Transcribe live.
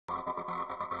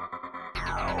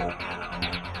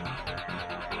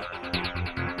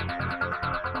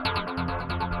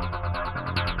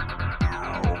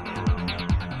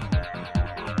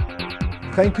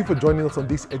Thank you for joining us on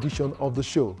this edition of the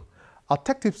show. Our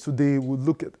tech tips today will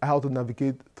look at how to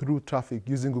navigate through traffic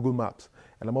using Google Maps.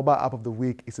 And the mobile app of the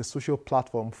week is a social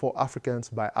platform for Africans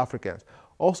by Africans.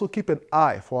 Also keep an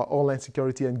eye for our online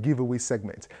security and giveaway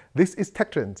segment. This is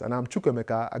Tech Trends and I'm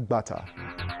Chukwemeka Agbata.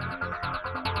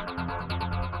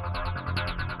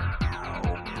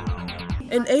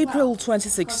 In April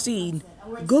 2016,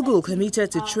 Google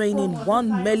committed to training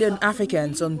 1 million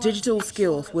Africans on digital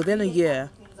skills within a year.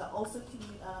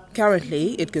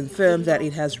 Currently, it confirmed that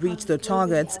it has reached the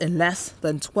targets in less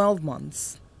than 12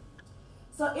 months.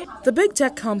 The big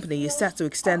tech company is set to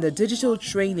extend the digital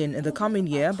training in the coming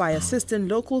year by assisting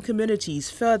local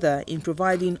communities further in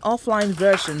providing offline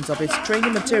versions of its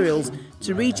training materials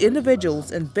to reach individuals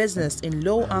and business in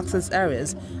low-access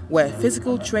areas where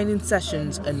physical training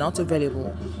sessions are not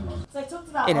available.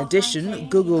 In addition,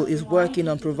 Google is working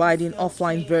on providing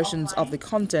offline versions of the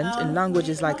content in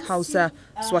languages like Hausa,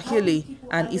 Swahili,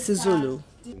 and isiZulu.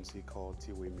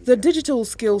 The Digital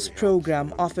Skills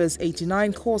Program offers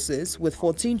 89 courses with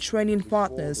 14 training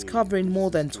partners covering more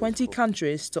than 20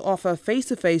 countries to offer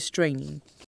face-to-face training.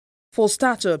 For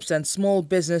startups and small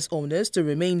business owners to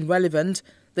remain relevant,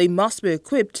 they must be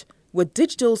equipped with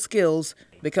digital skills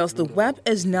because the web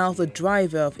is now the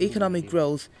driver of economic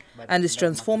growth and is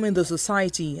transforming the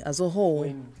society as a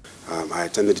whole. I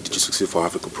attended the Digital Skills for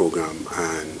Africa program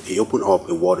and it opened up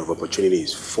a world of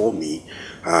opportunities for me,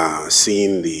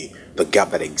 seeing the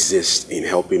gap that exists in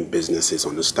helping businesses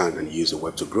understand and use the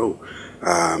web to grow.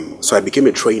 So I became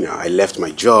a trainer. I left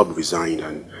my job, resigned,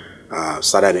 and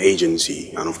started an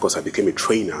agency. And of course, I became a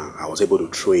trainer. I was able to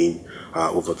train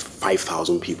over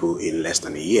 5,000 people in less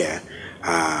than a year.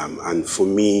 And for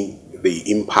me,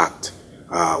 the impact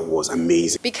was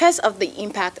amazing. Because of the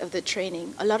impact of the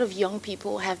training, a lot of young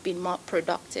people have been more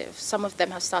productive. Some of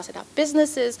them have started up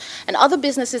businesses, and other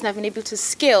businesses have been able to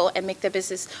scale and make their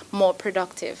business more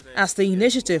productive. As the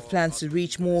initiative plans to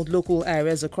reach more local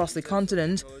areas across the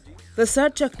continent, the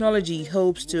said technology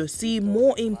hopes to see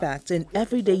more impact in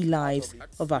everyday lives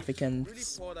of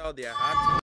Africans.